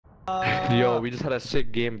Yo, we just had a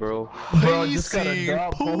sick game, bro. Bro, just got a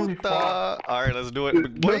dub. Holy fuck. Alright, let's do it,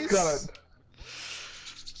 big boys.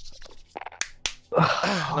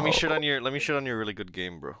 Let me shit on your really good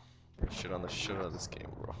game, bro. Shit on the shit out of this game,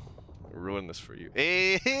 bro. Ruin this for you.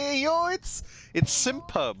 Hey, yo, it's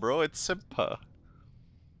Simpa, bro. It's Simpa.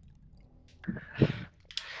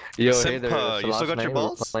 Yo, Simpa, hey there. So you still got last your night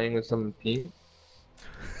balls? we were playing with some team,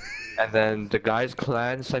 and then the guy's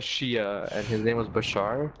clan said Shia, and his name was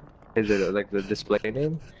Bashar. Is it like the display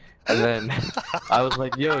name? And then I was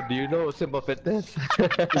like, "Yo, do you know Simple Fitness?"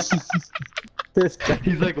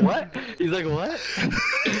 He's like, "What?" He's like, "What?"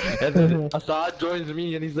 And then Assad joins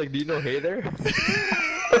me, and he's like, "Do you know Hayder?"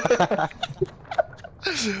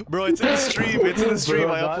 Bro, it's in the stream. It's in the stream.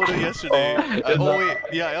 I uploaded it yesterday. Oh wait,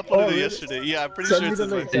 yeah, I uploaded it yesterday. Yeah, I'm pretty sure it's in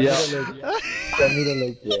my. Send me the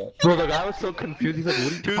link, yeah. Bro, the guy was so confused. He's like,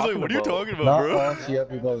 "What are you talking about?" He was like, "What are you talking about, Not bro?" all Shia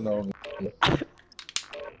people know me.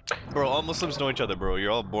 Bro, all Muslims know each other, bro.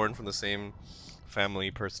 You're all born from the same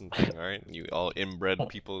family person thing, alright? You all inbred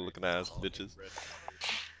people looking ass bitches.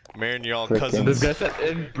 Marin, you're all cousins. This guy said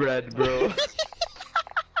inbred, bro.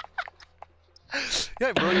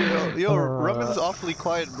 Yeah, bro, yo, Raman's awfully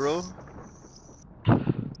quiet, bro.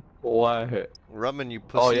 What? Raman, you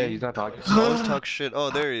pussy. Oh yeah, he's not talking. Always talk shit. Oh,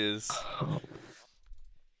 there he is.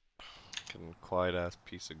 Fucking quiet ass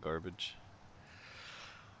piece of garbage.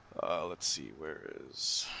 Let's see, where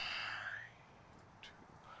is...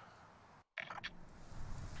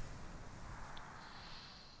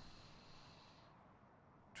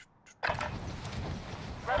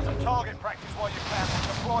 Grab some target practice while you can.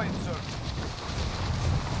 We're deploying soon.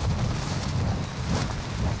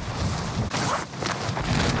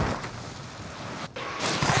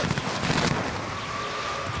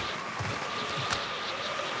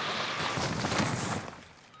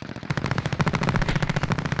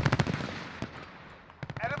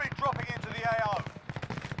 Enemy dropping into the AO.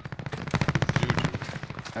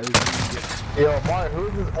 Yo, Mark,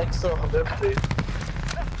 who's this EXO Habibti?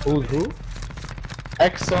 Who's who?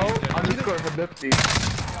 EXO underscore Habibti. I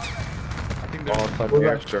think they're all fucking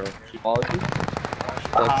extra. Apology?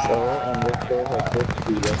 EXO underscore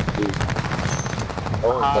Habibti, let's see.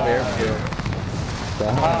 Oh, the air here.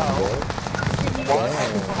 Damn, bro.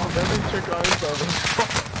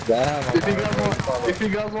 Damn, if you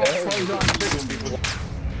guys want to play John Chicken,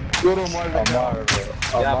 go to Mark.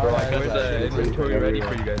 Yeah, bro, I got the inventory ready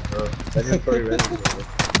for you guys, bro. Inventory ready, bro.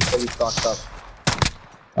 Fully stocked up.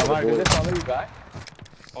 Amar, do they follow you back?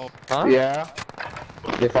 Oh, huh? Yeah.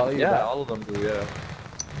 They follow you back? Yeah, all of them do, yeah.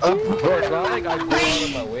 Bro, it's not like I go out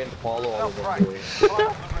of my way and follow all of them,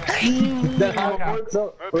 bro.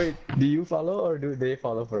 So, wait, do you follow or do they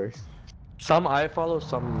follow first? Some I follow,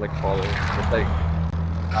 some like follow. It's like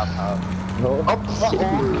No?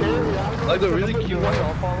 like the really cute ones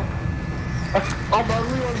I'll follow. I'm the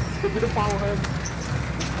only one to follow him.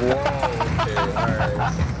 Whoa, okay,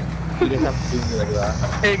 alright. You didn't have to do me like that.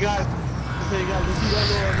 Hey guys, if you guys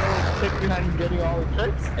don't know the chick behind getting all the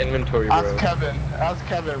tricks, Inventory, bro. ask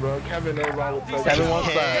Kevin, bro. Kevin knows all the tricks. Kevin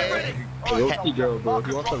wants that rookie girl, bro.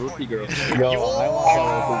 He wants a rookie girl. Yo, I want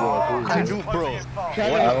that rookie girl too. I do, bro.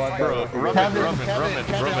 Kevin, What? I want Bro, that. Raman,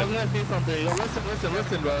 Kevin, I was gonna say something. Yo,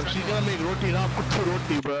 listen, bro. She's gonna make roti, not put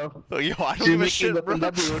roti, bro. Yo, I don't give a shit, bro. Bro,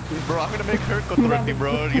 I'm gonna make her cook roti,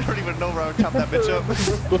 bro. You don't even know where I'm chop that bitch up.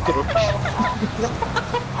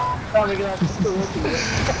 Raman.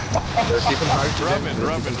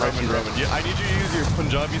 Yeah, I need you to use your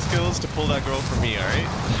Punjabi skills to pull that girl for me, alright?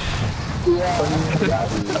 Yeah.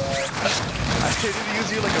 I need to use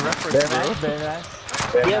you like a reference, bro. Very nice.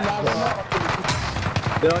 Yeah, man.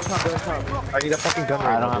 Don't come. I need a fucking gun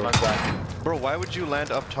right I don't now, have my gun. Bro, why would you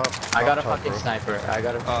land up top? I got a top, fucking bro? sniper. I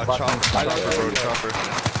got a fucking Chopper, sniper. bro, chopper.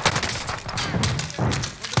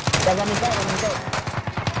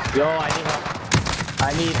 Yo, I need help.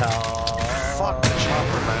 I need help. Fuck the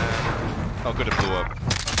chopper, man. Oh, good, it blew up.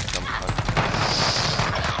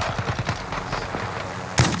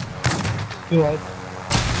 What?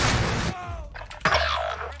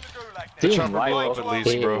 The chopper blew up at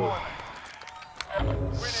least, bro. Win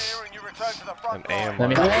here and you return to the front An AM. Let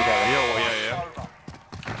me help you guys. Yo, yeah.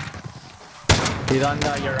 He's on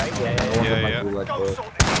your right? Yeah. Yeah.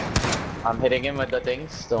 I'm hitting him with the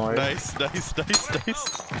things, don't worry. Nice.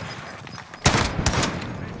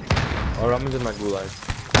 Oh, Raman's in my gulag.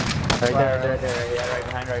 Right there. Yeah, right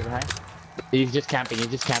behind. He's just camping,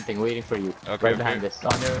 waiting for you. Okay, right behind this.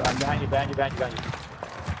 I'm behind you. Behind you.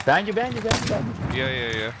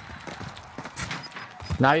 Yeah.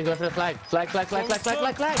 Now he's going for the flag. Flag.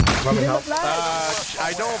 Raman, help.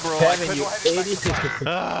 I know, bro. Kevin, you idiot. If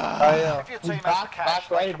your team has the cash,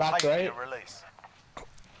 they can pay you your release.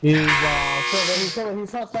 He's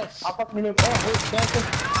not stuck. I'll fucking him. Oh,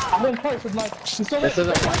 wait, I'm in place with my. He's still This is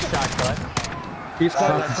a one shot, cut. He's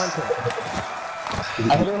caught that hunter.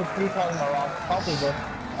 I hit him 3 times in a row. Helping, bro.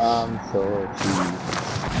 So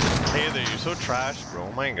cheap. Hey there, you're so trash, bro.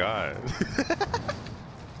 Oh my god.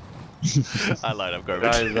 I lied, I'm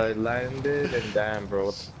garbage. Guys, I landed and damn, bro,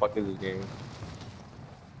 what the fuck is this game?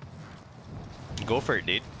 Go for it,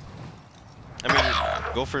 dude. I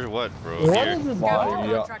mean, go for what, bro? What Here. is this Why?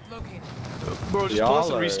 guy? Yeah. Bro, just Y'all pull us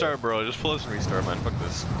and are- restart, bro. Just pull us and restart, man. Fuck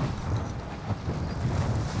this.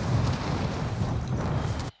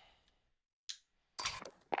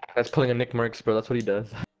 That's pulling a Nick Merckx, bro, that's what he does.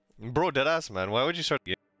 Bro, deadass, man. Why would you start a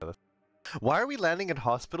game like this? Why are we landing at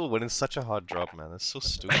hospital when it's such a hot drop, man? That's so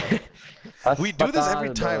stupid. We do this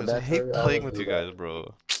every time. I hate playing with you guys,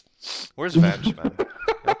 bro. Where's Vanch, man?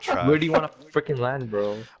 You're trash. Where do you want to freaking land,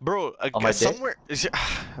 bro? Bro, On my dick? somewhere.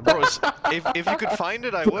 Bro, if you could find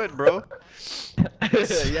it, I would, bro.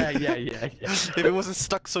 yeah. If it wasn't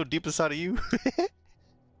stuck so deep inside of you.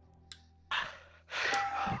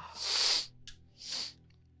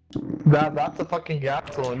 That's a fucking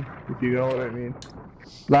gas one, if you know what I mean.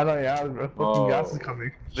 Not only gas, bro. Fucking gas is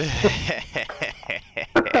coming.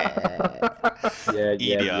 Yeah,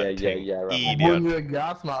 right. Idiot. What's the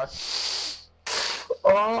gas match?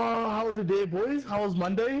 Oh, how was the day, boys? How was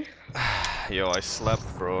Monday? Yo, I slept,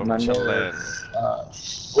 bro. Monday Chillin'.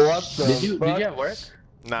 What the Did you fuck? have work?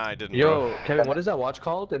 Nah, I didn't, bro. Yo, Kevin, what is that watch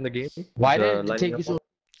called in the game? Why The did it lighting take up you so?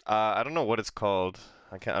 I don't know what it's called.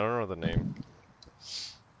 I don't know the name.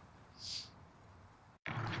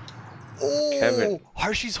 Oh, Kevin.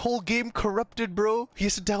 Harshy's whole game corrupted, bro. He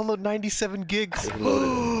has to download 97 gigs. It's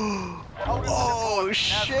loaded. Oh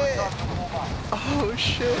shit! Oh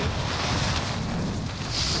shit!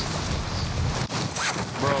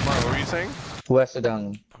 Bro, Mark, what were you saying? Who has to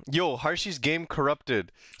download? Yo, Harshy's game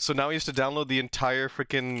corrupted, so now he has to download the entire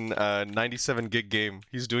freaking 97 gig game.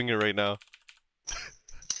 He's doing it right now.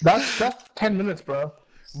 That's 10 minutes, bro.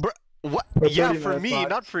 Bro, what? For Yeah, 30 for minutes, me, Mark.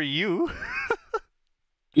 not for you.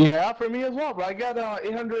 Yeah, for me as well, bro. I got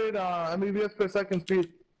 800 Mbps per second speed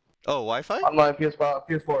Oh, Wi-Fi? on my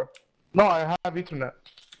PS4. No, I have Ethernet.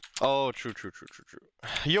 Oh, true.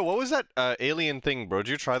 Yo, what was that alien thing, bro?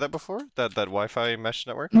 Did you try that before? That Wi-Fi mesh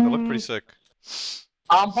network? That looked pretty sick.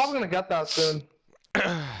 I'm probably gonna get that soon.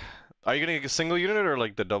 Are you gonna get a single unit or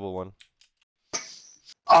like the double one?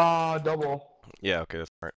 Double. Yeah, okay,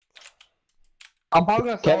 that's smart. I'm probably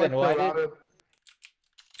gonna sell Kevin, it why for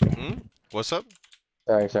did- What's up?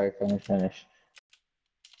 Sorry, finish.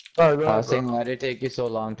 Sorry, go I ahead, was bro. saying, why did it take you so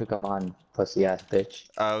long to come on, pussy ass bitch?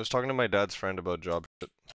 I was talking to my dad's friend about job shit.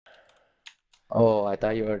 Oh, I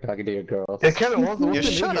thought you were talking to your girl. Yeah, Kevin, what's Yeah, the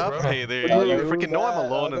shut nigga, up. bro? Hey there, Bro, you who freaking know I'm that?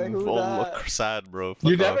 alone Like, and who all that? look sad, bro.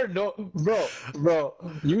 You Fuck off. never know, bro.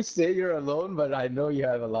 You say you're alone, but I know you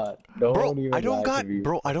have a lot. Don't Bro, even I don't lie got, to me.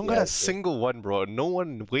 bro, I don't got a Yes, single one, bro. No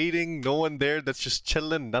one waiting, no one there that's just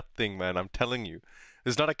chilling, nothing, man. I'm telling you.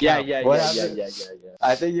 There's not a cap. What happened?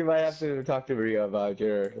 I think you might have to talk to Rio about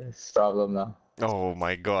your problem now. Oh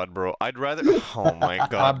my god, bro. I'd rather. Oh my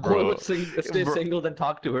god, Bro, bro. would stay Bro. single than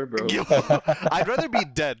talk to her, bro. Yo, I'd rather be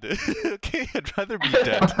dead. Okay, I'd rather be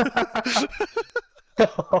dead.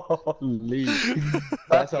 Holy.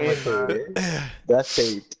 That's how much hate, eh? That's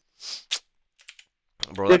hate.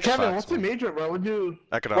 Bro, Yeah, that's Kevin, facts, what's your man. major, bro? What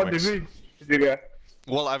Economics. degree did you get?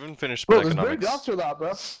 Well, I haven't finished Bro, my there's big economics. jobs for that,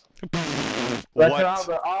 bro. What? Right now,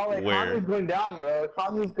 oh, the Where? economy's going down, bro.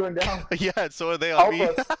 Economy's going down. Yeah, so are they on me.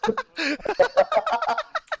 Help us.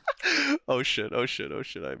 Oh shit,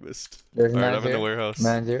 I missed. There's Alright, man I'm in the here. warehouse.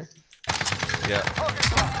 Man's here. Yeah.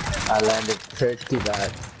 I landed pretty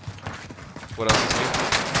bad. What else is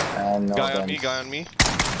new? And no Guy on guns. me, guy on me.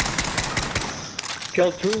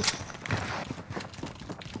 Kill two.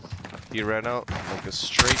 He ran out like a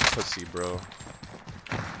straight pussy, bro.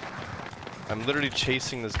 I'm literally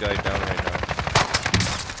chasing this guy down right now.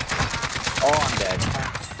 Oh, I'm dead.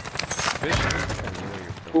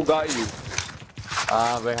 Bitch. Who got you?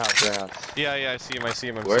 Warehouse. Yeah, I see him,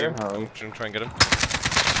 I'm Where? seeing him. I'm trying to get him.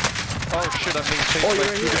 Oh shit, I'm being chased by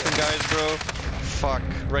two different guys, bro. Fuck.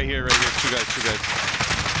 Right here, two guys.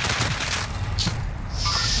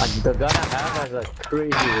 The gun I have has a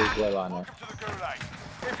crazy recoil on it. Welcome to the Gulag.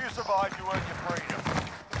 If you survive, you earn your freedom.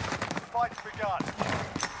 Fight's begun.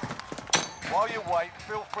 While you wait,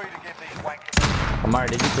 feel free to give these wankers Amar,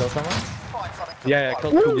 did you kill someone? find something to Yeah, fight.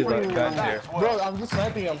 kill two guys here. Bro, I'm just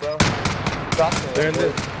sniping him, bro. They're in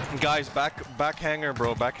this. Guys, back hanger,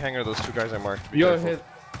 bro. Back hanger, those two guys I marked. Be Yo, careful. hit.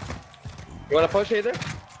 You wanna push either?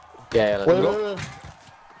 Yeah, let's Wait, go. wait.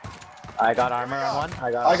 I got armor on one. I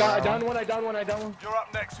I downed down one. You're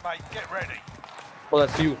up next, mate. Get ready. Oh,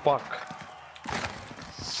 that's you. Fuck.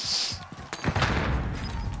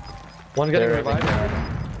 One getting revived.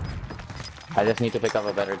 I just need to pick up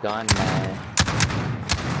a better gun, man.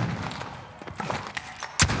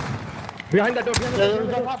 Behind that door, behind that door.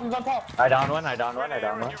 He's on top. I down one, I down one, I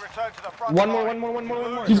down one. You return to the front One line.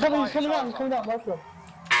 more. He's coming down, left him.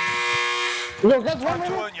 Yo, guys, Time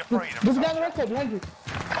to earn your freedom. This guy on the right side, behind you.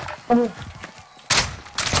 Come here.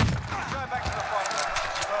 Return back to the front line.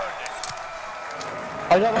 You've earned it.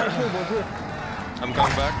 I got one shield, boys here. I'm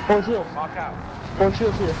coming back. 4 shields. Mark out. 4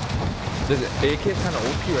 shields here. This AK is kind of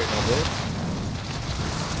OP right now, bro.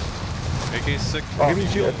 AK's sick. Give me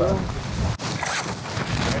shield, bro.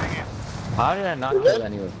 Heading in. How did I not kill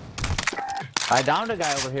anyone? I downed a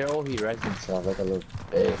guy over here. Oh, he rezzed himself like a little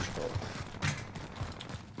bitch, bro.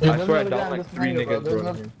 I swear I downed like 3 niggas,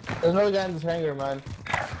 bro. There's another guy in this hangar, man.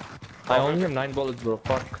 I only have 9 bullets, bro.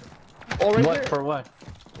 Fuck. Oh, right What? there. For what?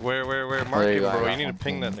 Where? Mark There him, you go, bro. I You need to got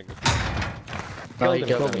ping that him. nigga. No, he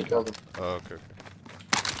Killed killed him. him. Oh, okay.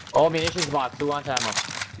 Oh, munitions box. Who wants ammo?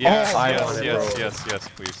 Yes, I want it, bro. yes,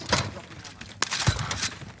 please.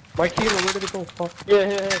 My kilo, where did it go? Fuck.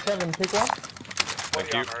 Here, Kevin, take one.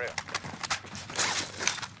 Thank you.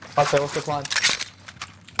 Okay, what's the plan?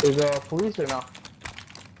 There's a police here now.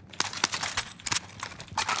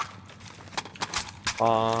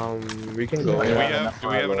 We can go. Do we Yeah.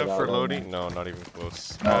 have enough for loading? No, not even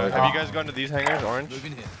close. No, Have you guys gone to these hangars, Orange?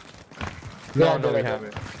 No, we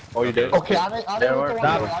haven't. Oh, you did? Okay, I There didn't were- hit the one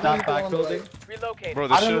That, on the that right. back building? Relocate. Bro,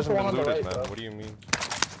 this I shit don't hasn't know been the one on the looted, right, man. bro. What do you mean?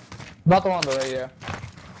 Not the one on the right, yeah.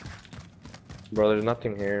 Bro, there's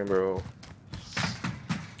nothing here, bro.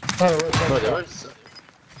 No, the right, Bro, there was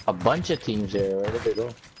a bunch of teams there. Where did they go?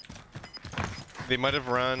 They might have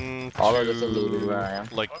run All of us are looted where I am.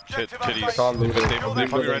 like Objective titties. It's all looted. They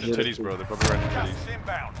probably ran to titties, bro. They probably ran to Gas titties. is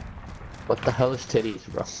inbound. What the hell is titties,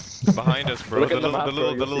 bro? Behind us, bro. Look The at the little, map, the bro,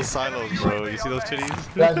 little, you the little see. silos, bro. You see those titties?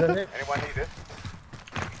 Guys, that's it. Anyone need it?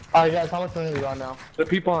 Alright, guys, how much money we got now? The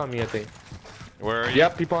people on me, I think. Where are you?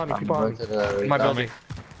 Yep, people on me, people on me. My building.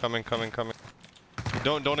 Coming.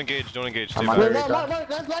 Don't engage. Stay I'm back. on Wait, There no, you go.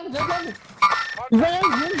 that's landing. He's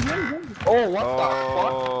landing. Oh, what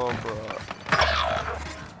Oh, bro. the fuck?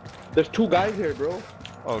 There's 2 guys here, bro.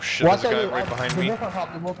 Oh shit, there's a guy right behind me. They're both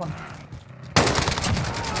on top,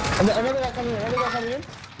 And then another guy coming in,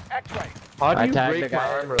 X-ray. How do I you tagged break the my guy.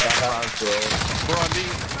 armor that fast, bro? Bro, I'm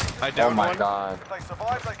being... I Oh downed my one. god. If they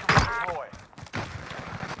survive, they can redeploy.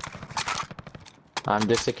 I'm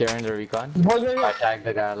just securing the recon. Boys right I here. tagged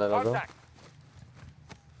the guy a little ago. Contact.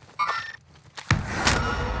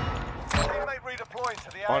 Teammate redeploying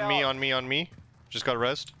to the AR. On me. Just got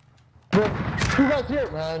rest. Bro, 2 guys here,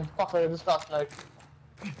 man. Fuck, I just got sniped.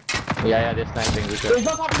 Yeah, they're sniping. We He's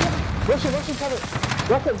on top of him. Russian, cover.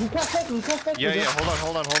 Russian, he can't take him, Yeah,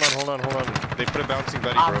 hold on. They put a bouncing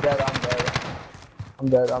Betty, I'm bro. dead.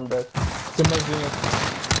 It's amazing.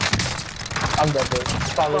 I'm dead, bro.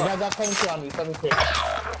 Sorry, that's 70 on me, 70. Be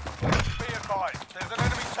advised, there's an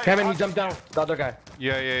enemy team. Kevin, he jumped down. The other guy.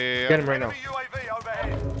 Yeah. Get him right now. Enemy UAV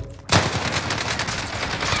overhead.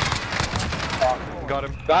 Got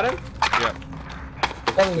him. Got him? Yeah.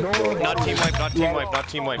 Kevin, no. Not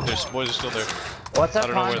team wipe. There's boys are still there. What's I up,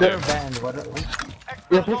 don't know where contraband? What?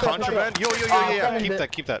 Contraband? Yo.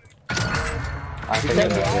 Keep that. I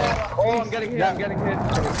think Oh, I'm getting hit.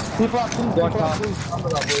 Keep up, please. Go on top.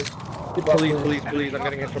 Please. Please, I'm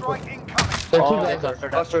getting hit from Strike incoming. There's 2 Oh, they guys.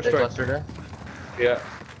 clustered us. Cluster They strike. clustered us. Yeah.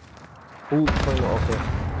 Ooh, okay.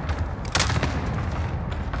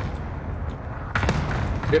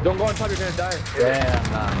 Yeah, don't go on top, you're gonna die. Yeah,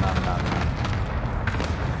 nah.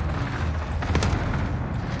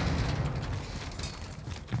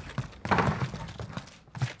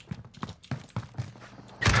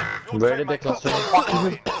 Where did they cluster?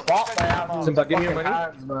 Simba, give me your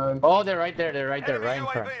money. Oh, they're right there, right in front.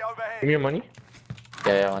 UAV overhead. Give me your money.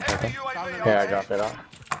 Yeah, 1 Enemy second. UAV Here, I overhead. dropped it off.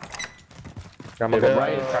 I'm They're okay.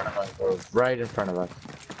 right in front of us, bro. Right in front of us.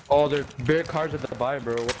 Oh, there's big cars at the buy,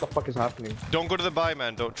 bro. What the fuck is happening? Don't go to the buy,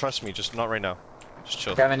 man. Don't trust me. Just not right now. Just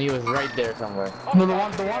chill. Kevin, he was right there somewhere. No, the one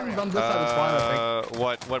on this side is fine, I think.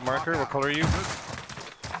 What marker? What color are you?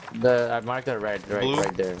 I marked it red, Blue?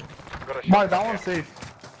 right there. Mark, that one's safe.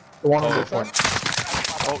 The one on Oh. this one.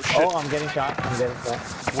 Oh shit. Oh, I'm getting shot.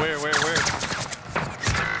 Where?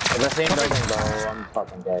 The same building, bro. I'm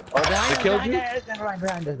fucking dead. Oh, behind They killed you?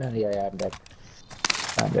 behind us. Yeah, I'm dead.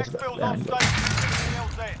 Exfil's on station.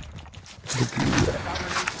 LZ.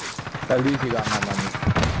 At least you got my money.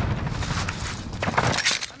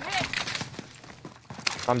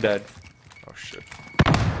 I'm dead. Oh shit.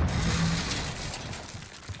 Your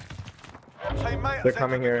teammate They're has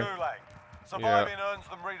coming entered here. the Gulag. Surviving earns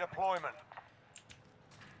them redeployment.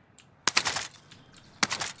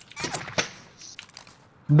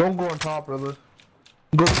 Don't go on top, brother.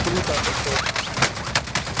 Go to police officer.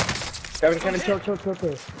 Kevin, chill. Go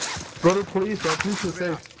to police, bro. Police is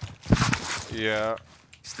safe. Yeah.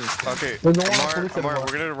 Okay, There's no one on Amar, police anymore.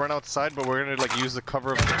 we're gonna run outside, but we're gonna like use the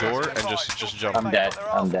cover of the door and just jump. I'm dead.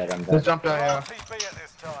 Let's jump down, yeah. RTB at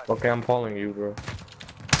this time. Okay, I'm following you, bro.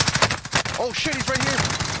 Oh shit, he's right here!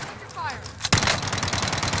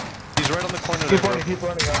 He's right on the corner Keep there, running, bro. keep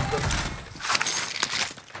running, guys.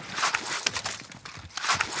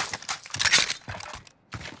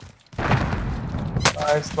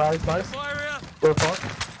 Nice. Go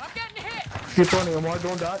fuck. I'm getting hit. Keep running, Amar,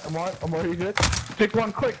 don't die. Amar, you good? Pick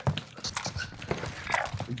one quick.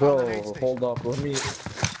 Bro, hold up.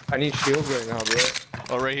 I need shield right now, bro.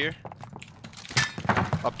 Oh, right here.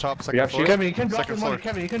 Up top, second Yeah, floor. Kevin, you can drop Second your money. floor.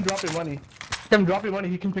 Kevin, you can drop your money. Kevin, drop your money.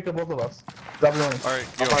 He can pick up both of us. Drop your money. Alright,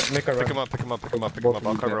 I'm yo, about to make a pick run. him up. Both of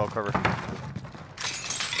you I'll cover.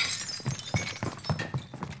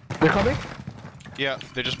 They're coming? Yeah,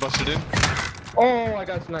 they just busted in. Oh, I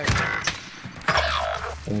got sniped.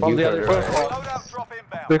 From the other side. Loadout drop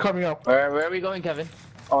inbound. They're coming up. Where are we going, Kevin?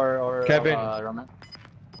 Or Kevin. Roman?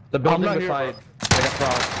 The building not here, beside. Like a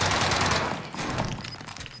frog.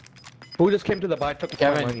 Who just came to the bar, took my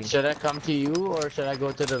Kevin, money? should I come to you or should I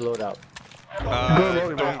go to the loadout?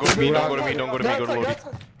 Don't go to me, go to Lodi.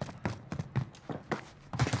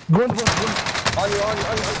 Go in the front, On you.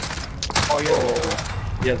 Oh,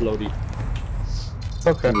 yeah. He has Lodi. It's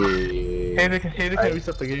okay. Yeah. Hey, they can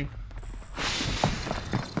reset the game.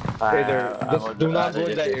 Hey there, just do not go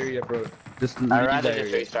in that area, bro. Just leave I'd that rather just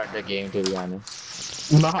area. restart the game, to be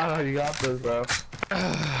honest. Nah, you got this, bro.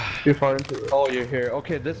 You're far into it. Oh, you're here.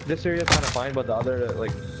 Okay, this area is kind of fine, but the other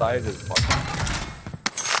like side is fun.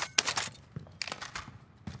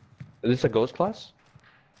 Is this a ghost class?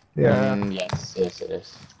 Yeah. Yes, it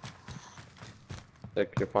is.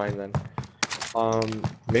 Like you're fine then.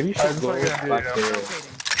 Maybe you I should just go like back that there.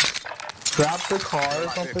 Grab the car or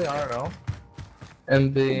something, I don't know.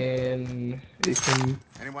 And then you can.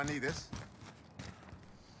 Anyone need this?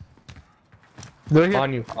 They're here.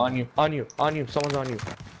 On you. Someone's on you.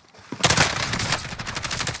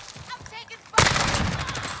 I'm taking fire.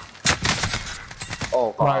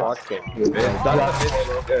 Oh, Nice. fuck it.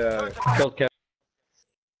 That's killed Kevin.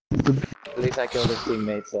 At least I killed his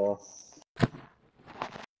teammate, so.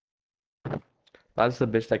 That's the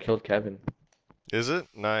bitch that killed Kevin. Is it?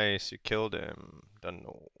 Nice, you killed him. Don't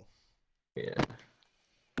know. Yeah.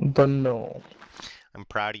 Don't know. I'm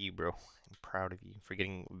proud of you, bro. I'm proud of you for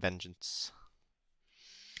getting vengeance.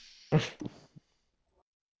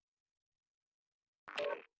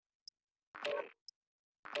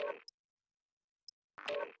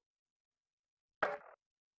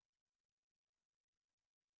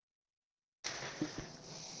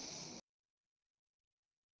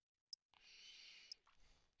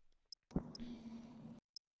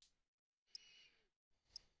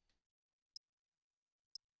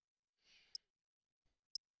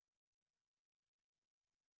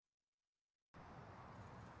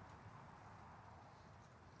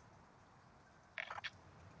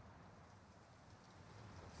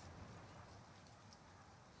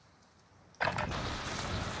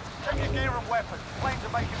 Check your gear and weapons. Planes are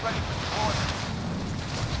making ready for deployment.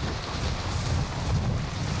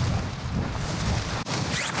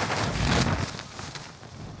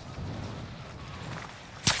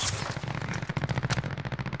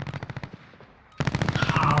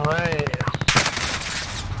 Alright.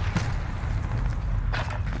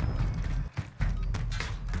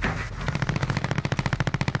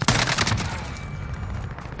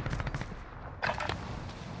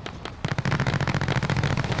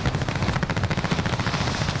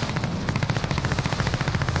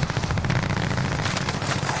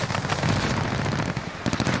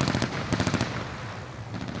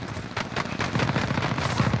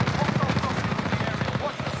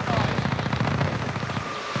 Watch the skies.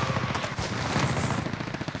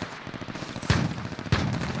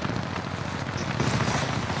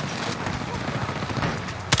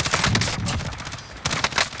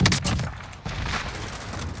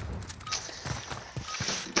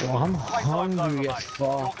 Well, I'm Playtime's over, hungry mate. as You're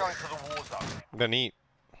fuck. going to the war zone. I'm gonna eat.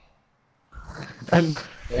 And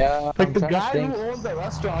Yeah, like I'm the trying to guy think. who owns the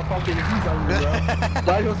restaurant fucking he's hungry, bro.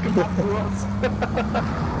 Why just come back to us?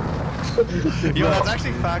 Yo, that's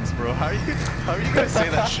actually facts, bro. How are you gonna say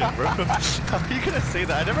that shit, bro? How are you gonna say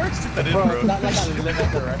that? I never understood that in, Bro, bro. it's not like I live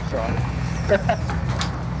at the restaurant.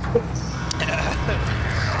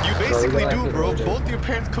 You basically do, bro. Both your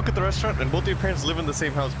parents cook at the restaurant, and both your parents live in the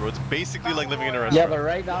same house, bro. It's basically like living in a Yeah, restaurant. but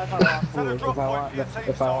right now if I want food,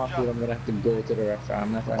 if I want food, I'm gonna have to go to the restaurant.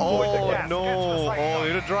 I'm not gonna go to the Oh no! Oh,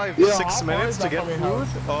 you had to drive 6 minutes to get food?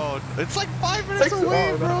 Oh, it's like 5 minutes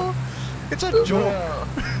away, bro. It's a joke.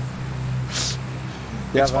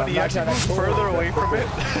 Yeah, it's funny, you actually moved further away from it.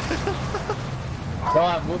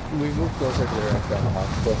 No, we moved closer to the restaurant.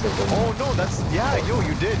 Closer to Oh no, that's yeah, yo,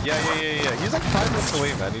 you did. Yeah. He's like 5 minutes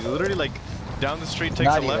away, man. He's literally like down the street,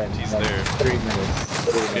 takes a left, he's there. 3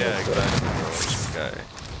 minutes. Yeah, exactly, bro. This guy.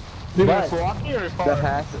 Dude, it's walking or car? The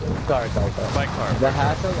hassle, car. By car. The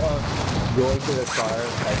hassle of going to the car,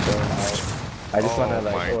 like going out. I just wanna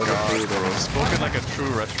like order food. Bro. Spoken like a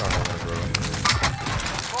true restaurant owner, bro.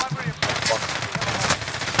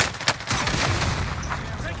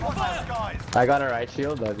 I got a right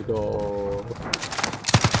shield, let's go.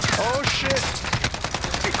 Oh shit!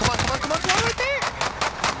 Hey, come on, right there!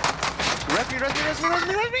 Res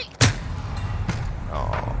me!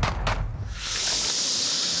 Oh.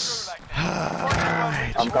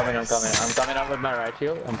 I'm coming up with my right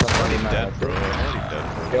shield. I'm coming with my dead, right bro. shield. I'm already dead,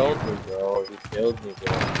 bro. He killed me,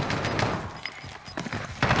 bro.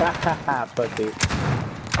 Hahaha, pussy.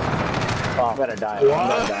 Oh, I'm gonna die.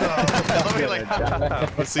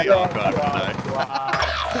 Pussy, oh god, I'm gonna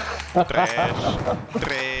die. Trash.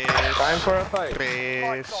 Time for a fight.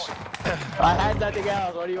 Trash. I had nothing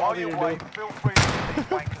else. What do you want me to do?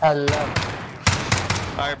 I love it.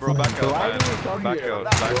 Alright, bro, back out, Why man. do you come Back here? out.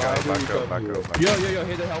 Yo,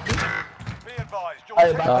 here to help you. Be advised,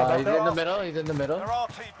 He's in the middle. They're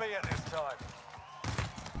RTB at this time.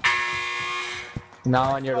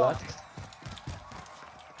 Now on your left.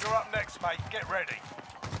 You're up next, mate. Get ready.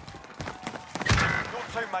 Your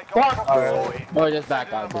teammate got Alright. Oh, just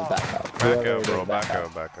back out. Back out, bro. Back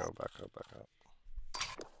out.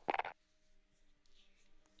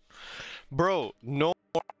 Bro, no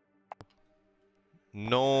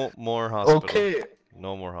more hospital. Okay.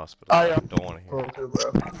 No more hospital. I don't want to hear. Okay,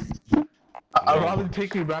 bro. I'd rather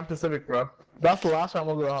take me Grand Pacific, bro. That's the last time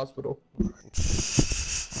I'll go to the hospital.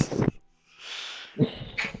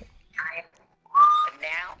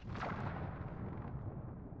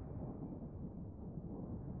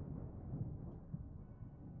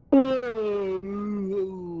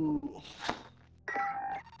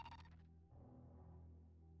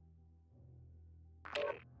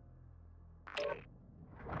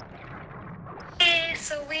 Okay,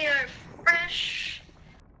 so we are fresh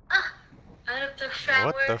out of the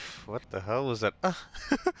shower. What the hell was that?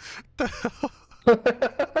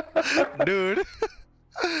 Dude.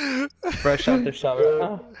 Fresh out the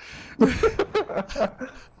shower.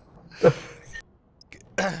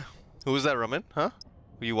 Who was that, Roman? Huh?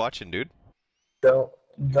 Who you watching, dude? Don't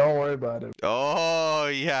worry about it. Oh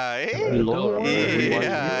yeah, eh? Lord.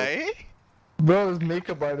 Yeah, eh? Bro, this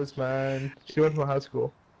makeup artist, man. She went from high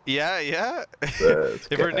school. Yeah.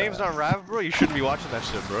 If her name's not Rav, bro, you shouldn't be watching that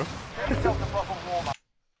shit, bro.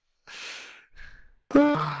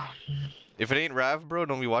 If it ain't Rav, bro,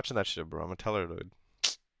 don't be watching that shit, bro. I'm gonna tell her, dude.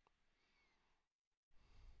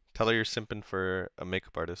 Tell her you're simping for a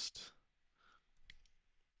makeup artist.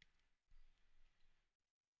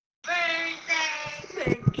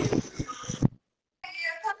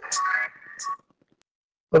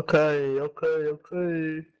 Okay.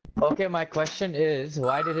 Okay, my question is,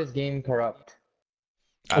 why did his game corrupt?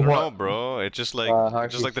 I don't know, bro. It's just like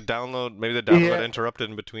the download. Maybe the download got interrupted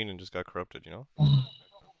in between and just got corrupted. You know?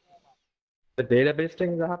 The database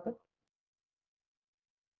thing that happened?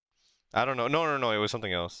 I don't know. No. It was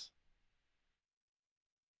something else.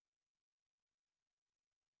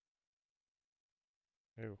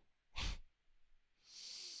 Ew.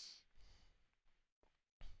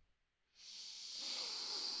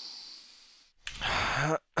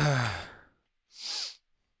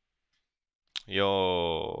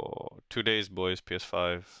 Yo, 2 days, boys.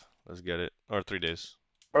 PS5. Let's get it. Or 3 days.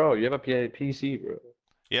 Bro, you have a PC, bro.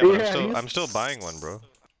 Yeah, but I'm still buying one, bro.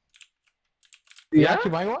 You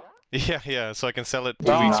actually buying one? Yeah. So I can sell it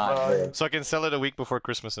 2 weeks. So I can sell it a week before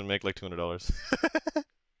Christmas and make like $200.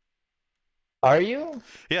 Are you?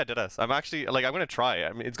 Yeah, deadass. I'm actually like I'm gonna try.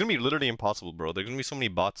 I mean, it's gonna be literally impossible, bro. There's gonna be so many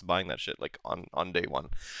bots buying that shit like on day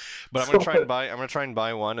one. But I'm gonna try and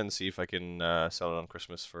buy one and see if I can sell it on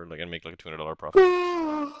Christmas for like and make like a $200 profit.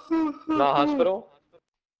 Not hospital?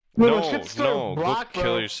 No, go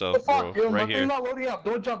kill yourself, bro. Yo, right here. It's not loading up.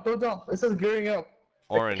 Don't jump. It says gearing up.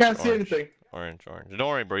 Orange. I can't see anything. Orange. Don't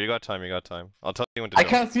worry, bro. You got time. I'll tell you when to do. I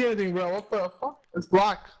can't see anything, bro. What the fuck? It's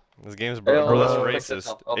black. This game's bro, that's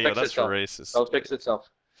racist. Hey, that's racist. It'll fix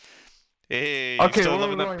itself. Hey, you still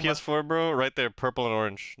loving that PS4, bro? Right there, purple and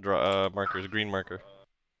orange markers, green marker.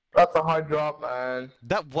 That's a hard drop, man.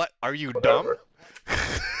 That what? Are you dumb?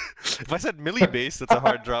 If I said milli base, that's a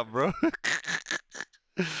hard drop, bro.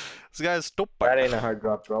 This guy is stupid. That ain't a hard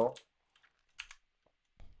drop, bro.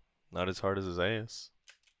 Not as hard as his ass.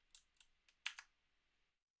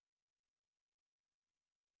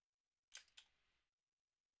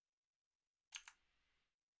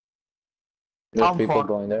 There's people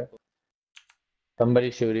going there.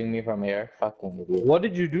 Somebody shooting me from here. Fucking idiot. What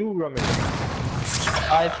did you do, Ramen?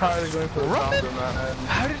 I tried going for the jumper, man.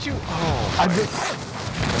 How did you? Oh. I just.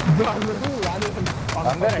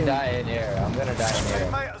 I'm gonna die in here. I'm gonna die in here.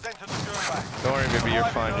 Teammate has entered the gulag. Don't worry, baby. You're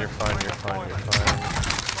fine. You're fine. You're fine. You're fine.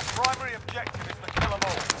 The primary objective is to kill them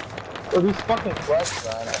all. Oh, these fucking quests,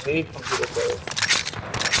 man. I hate computer players.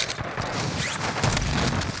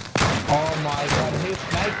 Oh my god, I hate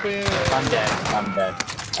sniping. I'm dead. I'm dead.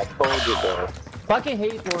 I told you, bro. Fucking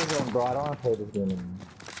hate Warzone, bro. I don't want to play this game anymore.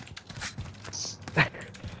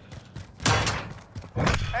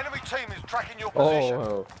 Enemy team is tracking your position.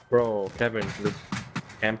 Oh, bro, Kevin, let's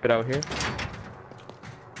camp it out here.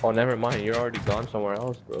 Oh, never mind. You're already gone somewhere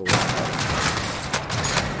else, bro.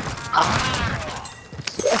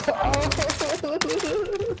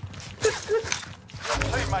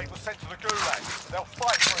 Teammate was sent to the gulag. They'll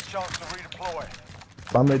fight for a chance to redeploy.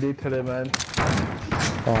 I'm gonna do today, man.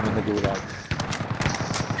 Oh, I'm gonna do that.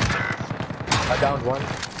 I downed one.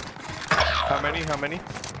 How many? How many?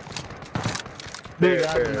 Dude,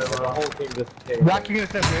 The whole team just came. they're actually gonna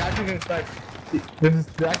snipe. They're actually gonna snipe.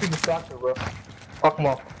 They're actually distracted, bro. Fuck him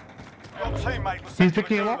up. Your teammate was He's sent to the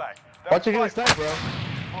picking him gulag. up? They'll Watch it gonna fight snipe, bro.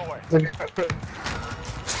 for a chance to redeploy.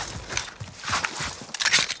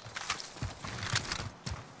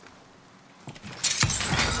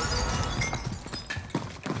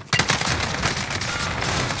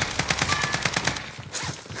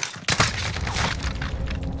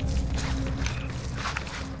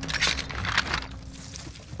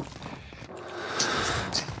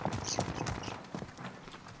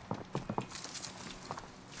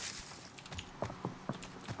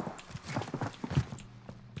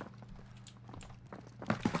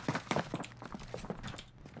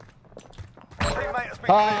 Teammate has been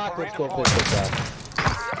cleared for redeployment.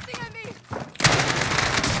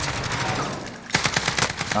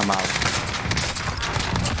 I'm out.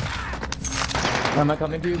 Am I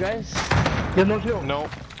coming to you guys? There's no shield. No.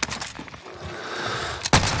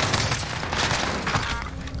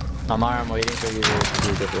 I'm waiting for you to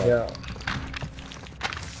do the Yeah.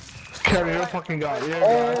 Kevin, you're a fucking guy.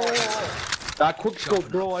 Yeah, That quick scope,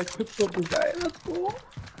 bro. I quick scope this guy. Let's go.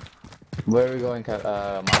 Where are we going, Mark?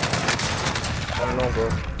 I don't know, bro.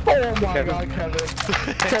 Oh my god, Kevin.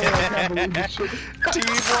 Kevin, I can't believe this shit. Team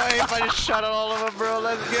wipe! I just shot at all of them, bro.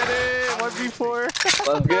 Let's get it! 1v4.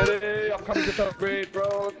 Let's get it. I'm coming to celebrate, bro.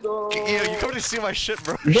 Let's go. Yo, you coming to see my shit,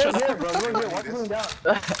 bro? Go Shut here, up. bro. Go here. Why are you coming down?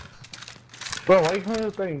 Bro, why are you coming to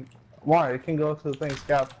the thing? Why? You can go to the thing,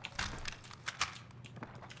 scout.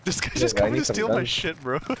 This guy's just I coming need to some steal my guns. shit,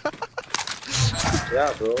 bro.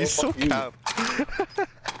 Yeah, bro. He's so Fuck you. cap.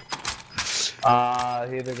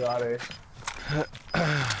 Here they got it.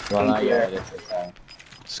 Well, not yet. It's time.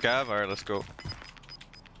 Scav? Alright, let's go.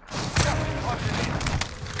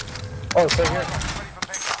 Oh, it's right here. Ready for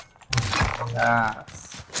pickup. Ah.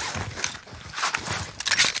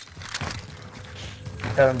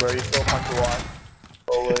 Kevin, bro, you still fun to watch.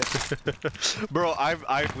 Always. Bro,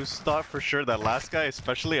 I was thought for sure that last guy,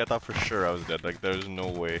 especially, I thought for sure I was dead. Like, there's no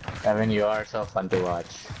way. Kevin, you are so fun to watch,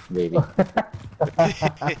 baby.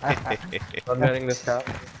 I'm getting this cap.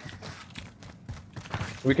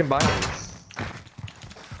 We can buy it.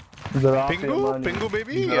 Pingu? Pingu,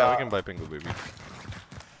 baby? Yeah, we can buy Pingu, baby.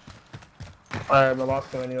 Alright, my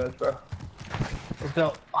lost him anyways, bro. Let's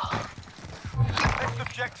go. Next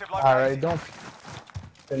objective located. Alright, don't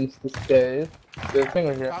finish this cave. There's a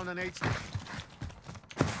finger here.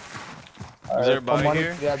 Is there a buy money?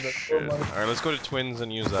 here? Yeah, there's Shit. money. Alright, let's go to Twins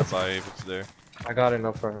and use that buy if it's there. I got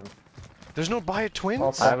enough for him. There's no buy at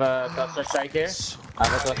Twins? I have a cluster strike here. I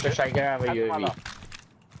have a cluster strike here. I have a UAV.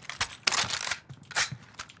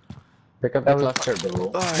 Pick up the cluster,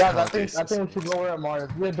 bro. Oh, Yeah, God, I think we should go where Mario.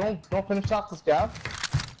 Yeah, don't finish off the scout.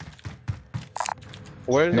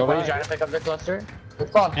 Where's Nobody trying to pick up the cluster?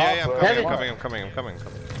 It's on top, Yeah, bro. I'm coming. Hold on.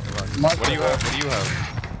 What do you have? What do you have?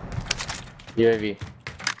 UAV.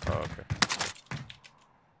 Oh, okay.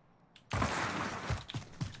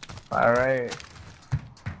 Alright.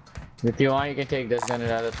 If you want, you can take this gun and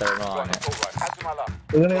have the thermal on it.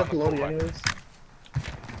 We're gonna have to load it anyways.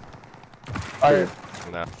 Alright.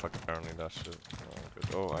 Nah, fuck, apparently that shit. Oh,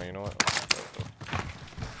 good. Oh, you know what?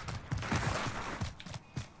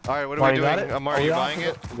 Alright, what are we doing? Amar, are you buying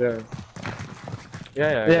it? Yeah.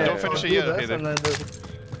 Yeah. Don't finish it yet. Okay, then.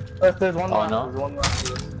 There's one more. no? There's one more.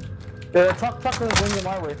 The truck is going in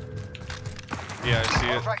my way. Yeah, I see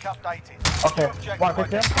it. Contract updated. Okay. Mark,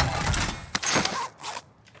 pick him.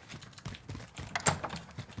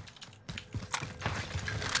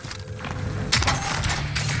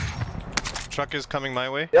 Truck is coming my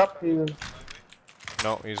way. Yep, he's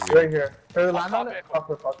No, he's right leaving. here. There's a land on it? Fuck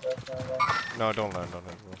it. No, don't land on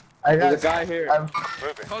it. I got There's a guy here.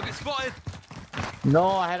 Moving. Target spotted. No,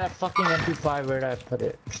 I had a fucking MP5. Where did I put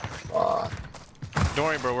it? Fuck. Don't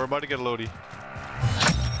worry, bro. We're about to get Lodi.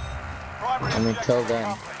 Primary Let me objective kill them.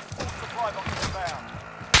 accomplished. All supply boxes found.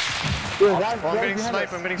 Dude, Oh, I'm getting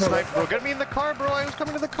sniped. I'm getting sniped, bro. Get me in the car, bro. I was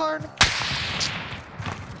coming to the car.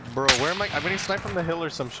 Bro, where am I? I'm getting sniped from the hill or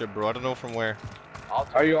some shit, bro. I don't know from where.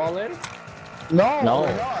 Are you all in? No, No.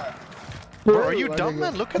 we're not. Bro, are you dumb,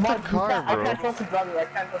 man? Look at the car, I bro. can't trust the driver.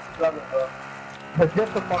 Bro. But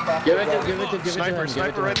get the fuck off. Give it bro. to him. Sniper,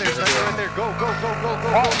 sniper right there, Give it to sniper him. right there. Go.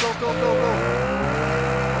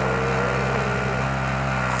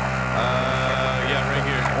 Yeah, right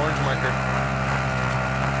here. Orange marker.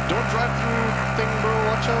 Don't drive through thing, bro.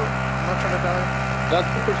 Watch out. I'm not trying to die. That's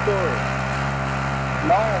Superstore.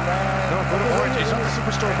 No, man. No, go to orange. It's not the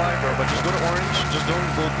superstore buy, bro, but just go to orange. Just don't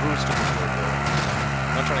go through superstore, bro.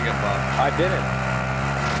 I'm not trying to get bopped. I didn't.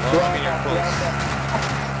 Well, I mean, you're close.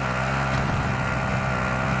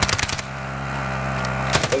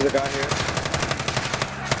 There's a guy here.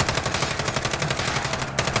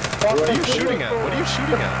 What are you shooting at? What are you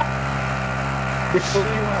shooting at?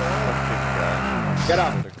 Fucking God. Get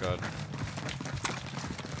up. Oh, God.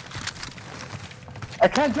 I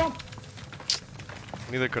can't jump.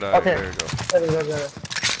 Neither could I. Okay. There you go. There.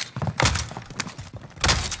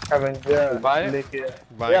 Kevin, yeah. Buy it? Lick it.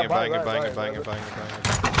 Buying Yeah, it. buy it.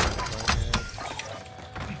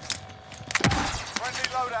 Friendly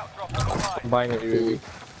loadout drop on the way. Buying a UAV.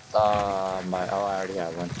 I already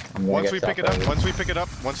have one. I'm gonna Once get we shot pick it up, by once we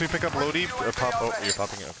pick up Lodi, pop. Oh, you're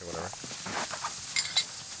popping it. Okay, whatever.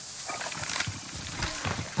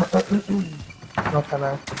 No, can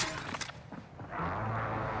I?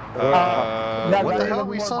 What the hell?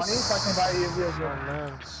 We saw. money so I can buy you as well.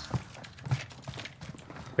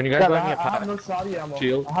 Can you guys Yeah, buy but me a I have pack? no shoddy ammo.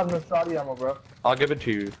 Shield? I have no shoddy ammo, bro. I'll give it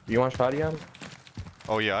to you. You want shotty ammo?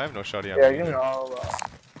 Oh yeah, I have no shoddy Yeah, ammo. you know.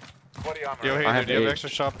 Body armor. Yo, hey, I dude, have do you have eight.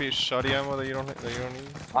 extra shoddy ammo that you don't need?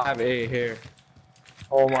 I have A here.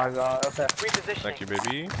 Oh my god. Okay. Thank you,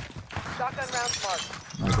 baby. Shotgun rounds marked.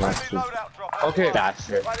 My Friendly glasses. loadout drop on Okay. the way. That's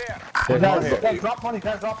it. Right here. There's more Guys, here. guys, drop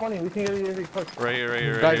money. We can get a UAV quick. Right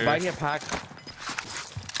here. Guys, buy me a pack.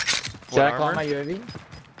 Should I What, call armor? my UAV?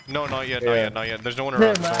 No, not yet. There's no one Here,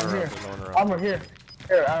 around. man, There's no here. one around. Armor here.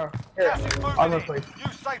 Here, armor. Gas is Here. moving Armor, in. please.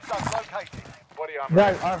 Use safe zone located. Body armor.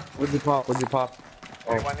 Guys, armor. What'd you pop?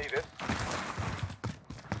 Anyone need it?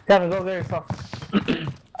 Kevin, go get your stuff.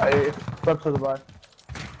 I slept to the bar.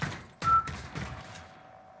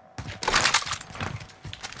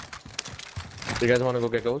 Do you guys want to go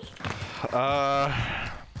get ghosts?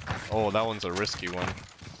 Oh, that one's a risky one.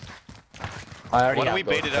 I already Why don't have we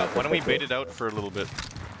bait those it out? stuff. Why don't we bait it out for a little bit?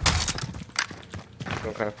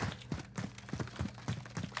 Okay.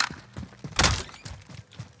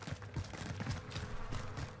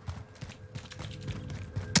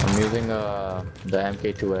 I'm using the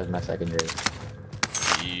MK2 as my secondary.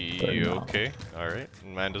 Okay, alright.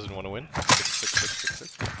 Man doesn't want to win.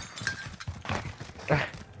 6.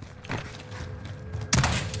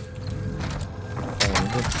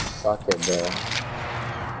 Suck it, bro.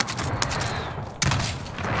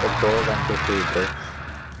 The gold MK2, bro.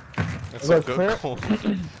 That's Is a that good clear? goal.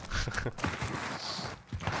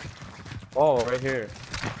 Oh, right here.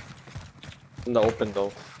 In the open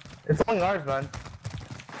though. It's only ours, man.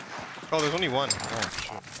 Oh, there's only one. Oh,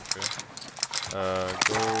 shit. Okay.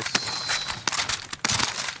 Ghosts.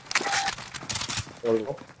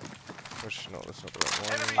 Which, no, that's not the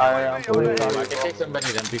right one. I am Enemy sorry. I can take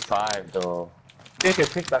somebody's MP5 though. Take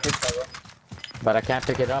that, bro. But I can't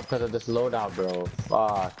pick it up because of this loadout, bro.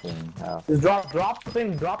 Fucking hell. Just drop the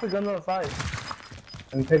thing, drop your gun on the side.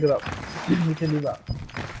 And pick it up. You can do that.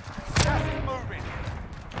 Gas is moving.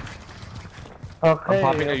 Okay. I'm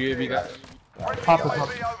popping a UAV, guys. Friendly Pop it,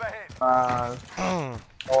 UAV overhead.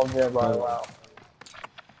 All nearby, wow.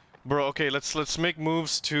 Bro, okay, let's make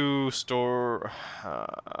moves to store.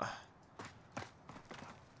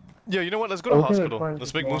 Yeah, you know what? Let's go to Okay, hospital. fine.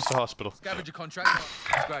 Let's make moves to hospital. Scavenger contract.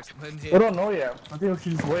 Scratch. I'm in We here. don't know yet. I think we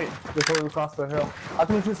should just wait before we cross the hill. I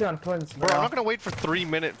think we should stay on twins. Bro, I'm not gonna wait for 3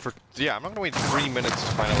 minutes for. Yeah, I'm not gonna wait 3 minutes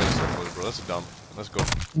to find out what the circle is, bro. That's dumb. Let's go.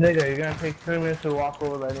 Nigga, you're gonna take 3 minutes to walk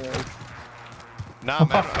over there anyways. Nah,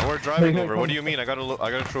 man, we're driving over. What do you mean? I got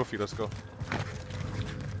a trophy. Let's go.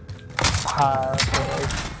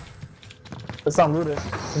 Let's not loot it.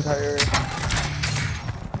 This entire area.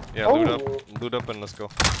 Yeah, loot up and let's go.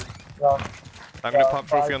 Yeah. I'm gonna pop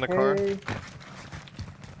trophy on the car.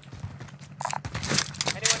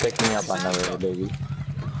 Pick me up another baby.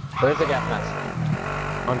 Where's the gas mask?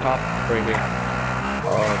 On top, right here.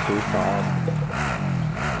 Oh, too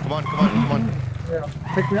fast. Come on, come on, come on. Yeah.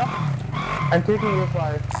 Pick me up. I'm taking your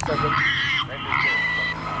 5 seconds.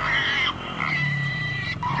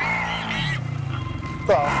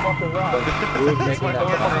 The fuck is that? Who's making that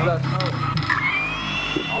sound?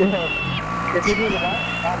 Yeah. You're taking the back?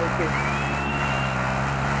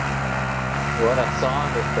 What a song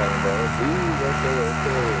this time, bro. Ooh, okay.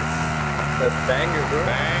 That's banger, bro.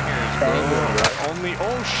 Bangers, bro. Only.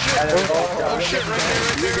 Oh shit! Oh shit!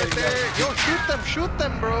 Right there! Yo, shoot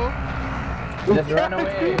them, bro. Just run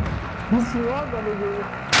away. What's wrong over here?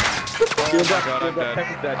 Oh my god, I'm dead.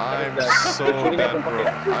 I'm so dead, bro.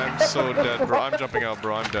 I'm so dead, bro. I'm jumping out,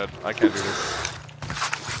 bro. I'm dead. I can't do this.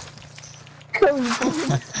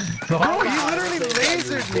 Bro, he literally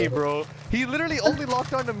lasered me, bro. He literally only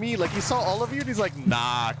locked onto me. Like, he saw all of you and he's like,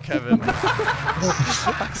 nah, Kevin.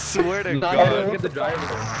 I swear to God. Get the driver,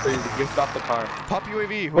 please. You stop the car. Pop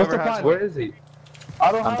UAV, whoever has it. Where is he?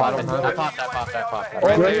 I don't have I it. popped.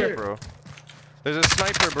 Right there, bro. There's a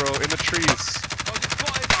sniper, bro, in the trees.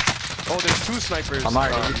 Oh, there's 2 snipers. Amar,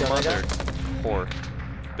 did you kill that guy? 4.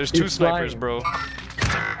 There's 2 snipers, bro.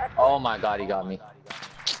 Oh my god, he got me.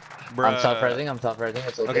 Bruh. I'm self-resing,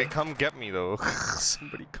 it's okay. Okay, come get me though.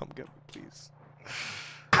 Somebody come get me, please.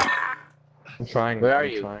 I'm trying. Where are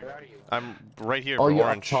you? I'm right here, Oh, bro, you're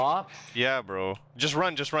orange. up top? Yeah, bro. Just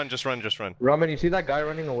run. Ramen, you see that guy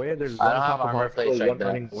running away? There's I one don't have top of armor hospital, plates right one there.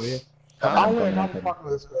 running away. I'm gonna come fuck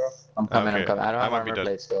with this girl. I'm coming. Okay. I don't I have might be armor dead.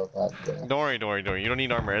 plates still, but yeah. Don't worry. You don't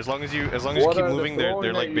need armor. As long as you What keep are they moving, they're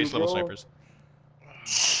throwing like at base you, level bro? snipers.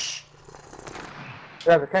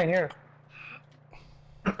 Yeah, they can't hear.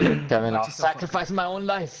 Kevin, I'll sacrifice my own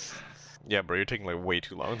life. Yeah, bro, you're taking like way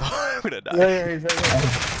too long. I'm gonna die. Yeah, he's right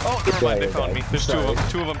here. Oh, never mind. They found me. There's 2 of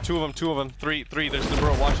them. 3. There's the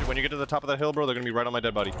bro. Watch it. When you get to the top of that hill, bro, they're gonna be right on my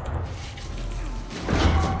dead body.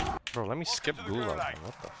 Bro, let me skip gulag. Man.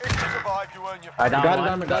 What the? If you survive, you earn your I downed Got it,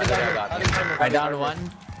 one. got it. I downed one.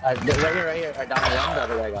 Right here. I downed one. The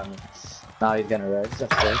other guy got me. Now he's gonna res.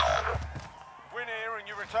 That's good. win here and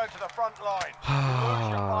you return to the front line.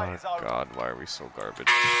 Oh god, why are we so garbage?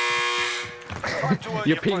 Time to earn You're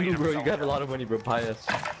your paying, freedom, bro. You got a soldier. lot of money, bro. Buy us.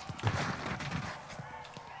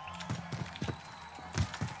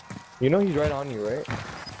 You know he's right on you, right?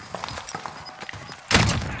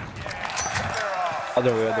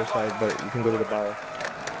 Other way, other side, but you can go to the bar.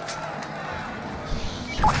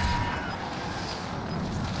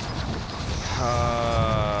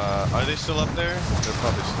 Are they still up there? They're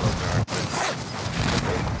probably still up there, aren't they?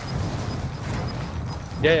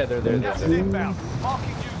 Yeah, they're there. Gas is inbound. Marking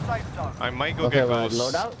you safe zone. I might go Okay, get well,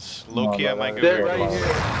 ghosts. loadout? Low-key, No, I might go loadout. get They're right ghosts.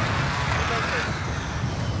 here.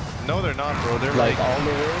 No, they're not, bro. They're Like like... all the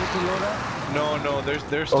way to loadout? No,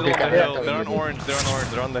 they're still Okay, on the yeah, hill. They're on orange.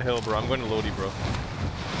 They're on the hill, bro. I'm going to Lodi, bro.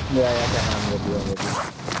 Yeah, I'm with you.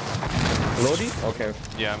 Lodi? Okay.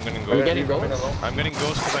 Yeah, I'm gonna Are you go. getting ghosts? I'm getting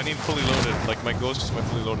ghosts because I need fully loaded. Like my ghost is my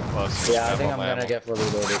fully loaded plus. Yeah, I think I'm my gonna ammo. get fully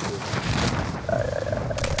loaded too.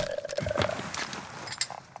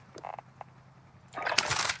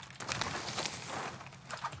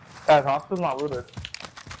 Guys, hospital's not looted.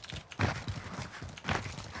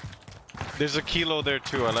 There's a kilo there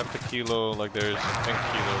too. I left a kilo. Like there's a pink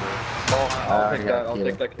kilo there. I'll take that. I'll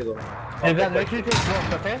take that kilo. Hey guys, make sure you take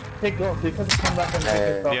ghosts, okay? Take ghosts, because it's come back and take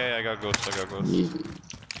your stuff. Yeah, I got ghosts. Easy.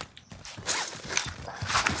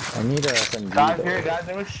 I need a SMG. Guys though. here, guys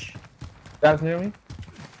near me. Shh. Guys near me.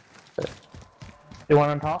 You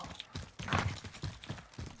want on top?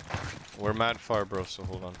 We're mad far, bro. So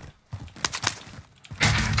hold on.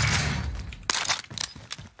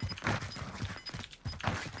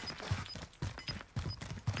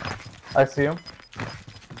 I see him.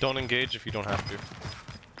 Don't engage if you don't have to.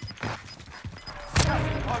 Gas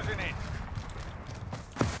is closing in.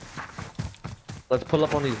 Let's pull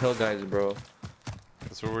up on these hill guys, bro.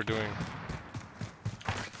 That's what we're doing.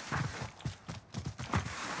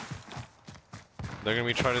 They're gonna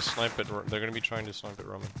be trying to snipe it. They're gonna be trying to snipe it,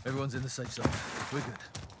 Roman. Everyone's in the safe zone. We're good.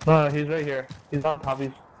 No, he's right here. He's on top.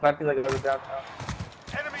 He's sniping like another downtown.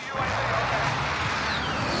 Enemy UAV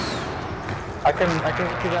I can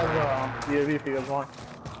get you guys UAV if you guys want.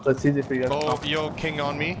 So it's easy for you guys. Oh, yo, King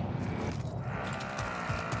on me.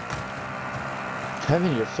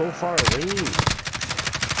 Kevin, you're so far away.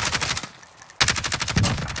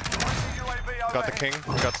 UAV Got the king.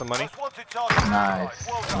 Got some money. Nice.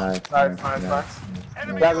 Nice.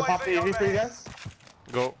 Grab the pop EV for you guys.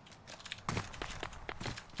 Go.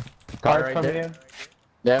 Car right coming there. in.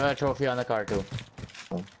 They have a trophy on the car too.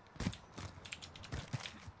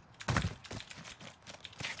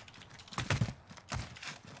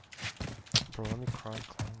 Bro, let me climb these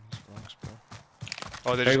rocks, bro.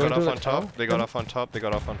 Oh, they just got off on top. They got off on top. They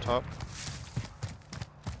got off on top.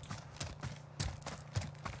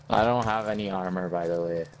 I don't have any armor, by the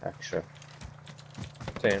way, extra.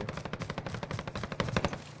 Same.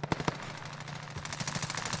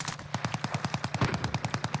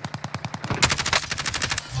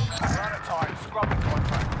 Out of time. Scrub the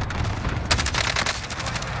contract.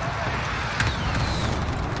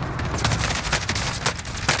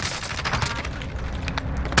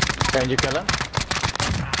 Can you kill him?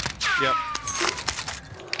 Yep.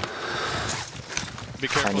 Be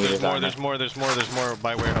careful, there's more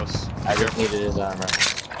by warehouse. I just needed his armor.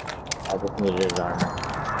 I just needed his armor.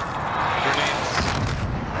 Grenades.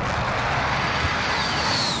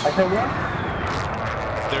 I killed one.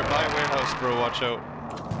 They're by warehouse, bro, watch out.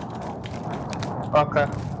 Okay.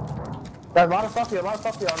 There's a lot of stuff here,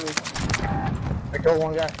 on me. I killed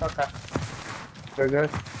one guy. Okay. Very good.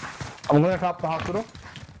 I'm gonna top the hospital.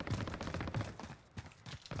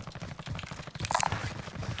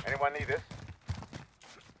 Anyone need this?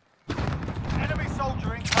 Enemy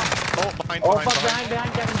soldier incoming. Oh, behind. Behind.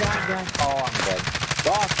 Oh, I'm dead.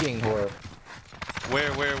 Fucking whore. Where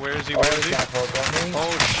is he? Where is he?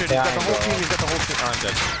 Oh shit, he's got the whole team, Oh, I'm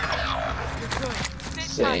dead.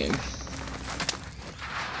 Same.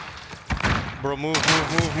 Bro, move.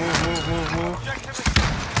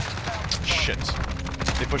 Shit.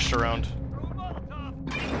 They pushed around. I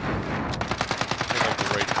think I'm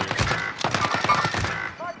right here.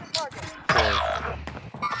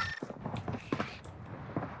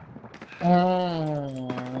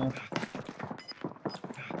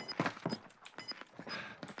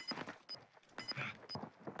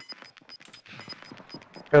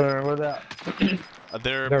 Where that?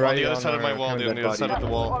 They're on right the other on side of my our wall, they're on the other side of the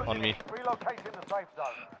wall, on me. Relocating the safe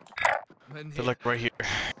zone. They're like right here.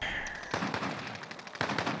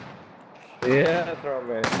 Yeah, throw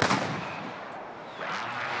me.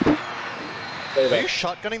 Are you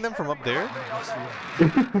shotgunning them from up there?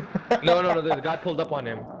 No, the guy pulled up on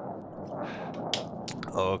him.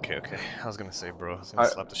 Oh, okay. I was gonna say, bro, I was gonna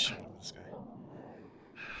slap the shit out of this guy.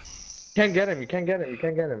 You can't get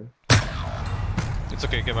him. It's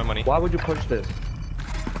okay, get my money. Why would you push this?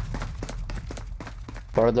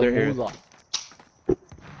 For the They're here. moolah.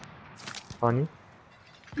 On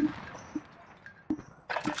you?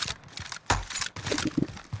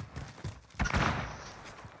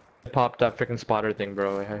 Popped that freaking spotter thing,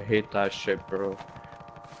 bro. I hate that shit, bro.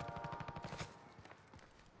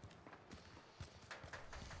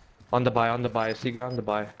 On the buy. See, on the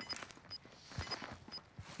buy.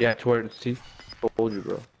 Yeah, towards, see? Told you,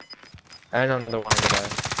 bro. And on the one on the buy.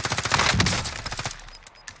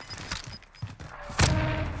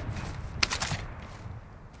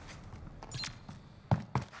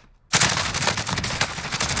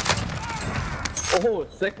 Oh,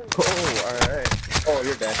 sick. Oh, alright. Oh,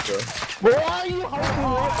 you're dead, bro. Why are you holding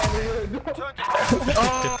up on here?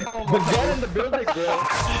 Oh, but get in the building, bro.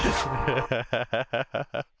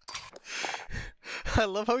 I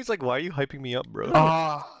love how he's like, why are you hyping me up, bro?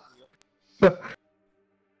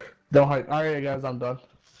 Don't hype. Alright, guys, I'm done.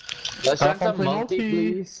 Let's run some multi,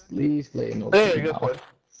 please. Please play multi. There you go.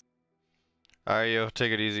 Alright, yo,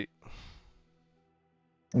 take it easy.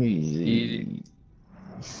 Easy.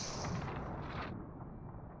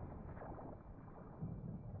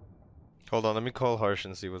 Hold on, let me call Harsh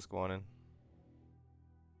and see what's going on.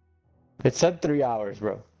 It said 3 hours,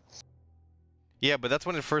 bro. Yeah, but that's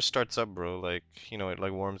when it first starts up, bro. Like, you know, it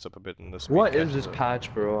like warms up a bit in the speed. What is this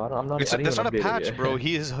patch, bro? I'm not. That's not a patch, bro.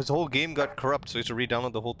 His whole game got corrupt, so he has to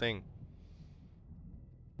re-download the whole thing.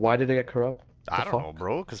 Why did it get corrupt? I don't know,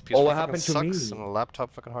 bro. Because PS4 what happened to me? sucks on a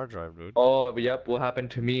laptop fucking hard drive, dude. Oh, yep. What happened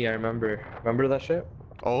to me? I remember. Remember that shit?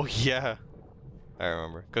 Oh yeah, I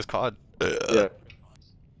remember. Cause COD. Yeah.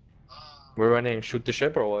 We're running shoot the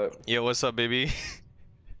ship or what? Yo, what's up, baby?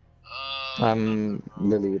 I'm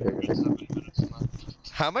the leader.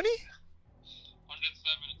 How many?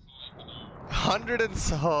 100 and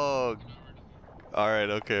so. All right,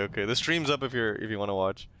 okay. The stream's up if you want to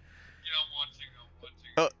watch.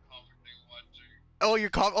 Oh, you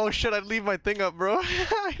oh shit! I'd leave my thing up, bro.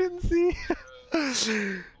 I didn't see.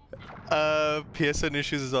 PSN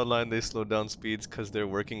issues is online. They slow down speeds because they're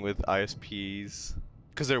working with ISPs.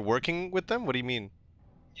 Because they're working with them? What do you mean?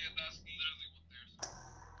 Yeah, that's literally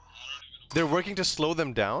what they're working to slow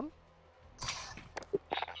them down?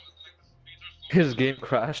 His game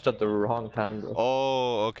crashed at the wrong time, bro.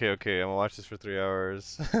 Oh, okay. I'm gonna watch this for 3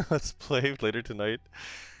 hours. Let's play later tonight.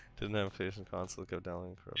 Didn't have PlayStation console. Kept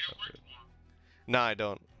downloading Crow. Nah, I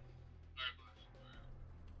don't.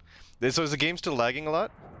 So is the game still lagging a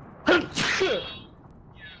lot?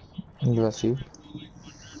 Bless you.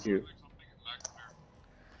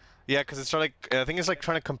 Yeah, because it's like I think it's like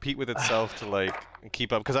trying to compete with itself to like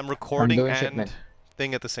keep up. Because I'm recording and shipment.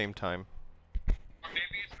 thing at the same time.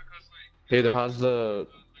 Hey there, how's your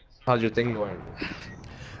thing going?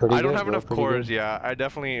 I don't have enough cores. Yeah, I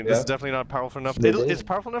definitely. This is definitely not powerful enough. It's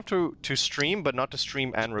powerful enough to stream, but not to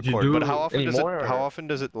stream and record. But how often does it? How often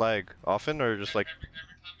does it lag? Often or just like?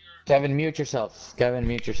 Kevin, mute yourself. Kevin,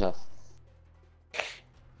 mute yourself.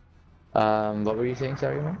 What were you saying,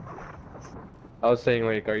 sorry, man? I was saying,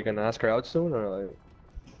 like, are you gonna ask her out soon, or like?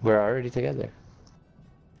 We're already together.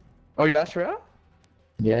 Oh, you asked her out?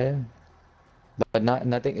 Yeah. But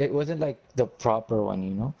nothing. It wasn't like the proper one,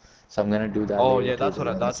 you know. So I'm gonna do that. Oh yeah, that's what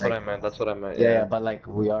I meant. That's what I meant. Yeah, but like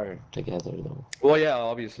we are together though. Well, yeah,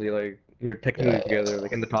 obviously, like you're technically together,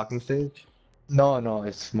 like in the talking stage. No,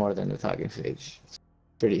 it's more than the talking stage. It's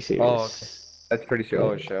pretty serious. Oh, okay. That's pretty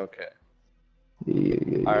serious. Oh shit, okay.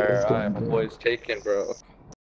 Yeah, Alright, my boy's taken, bro.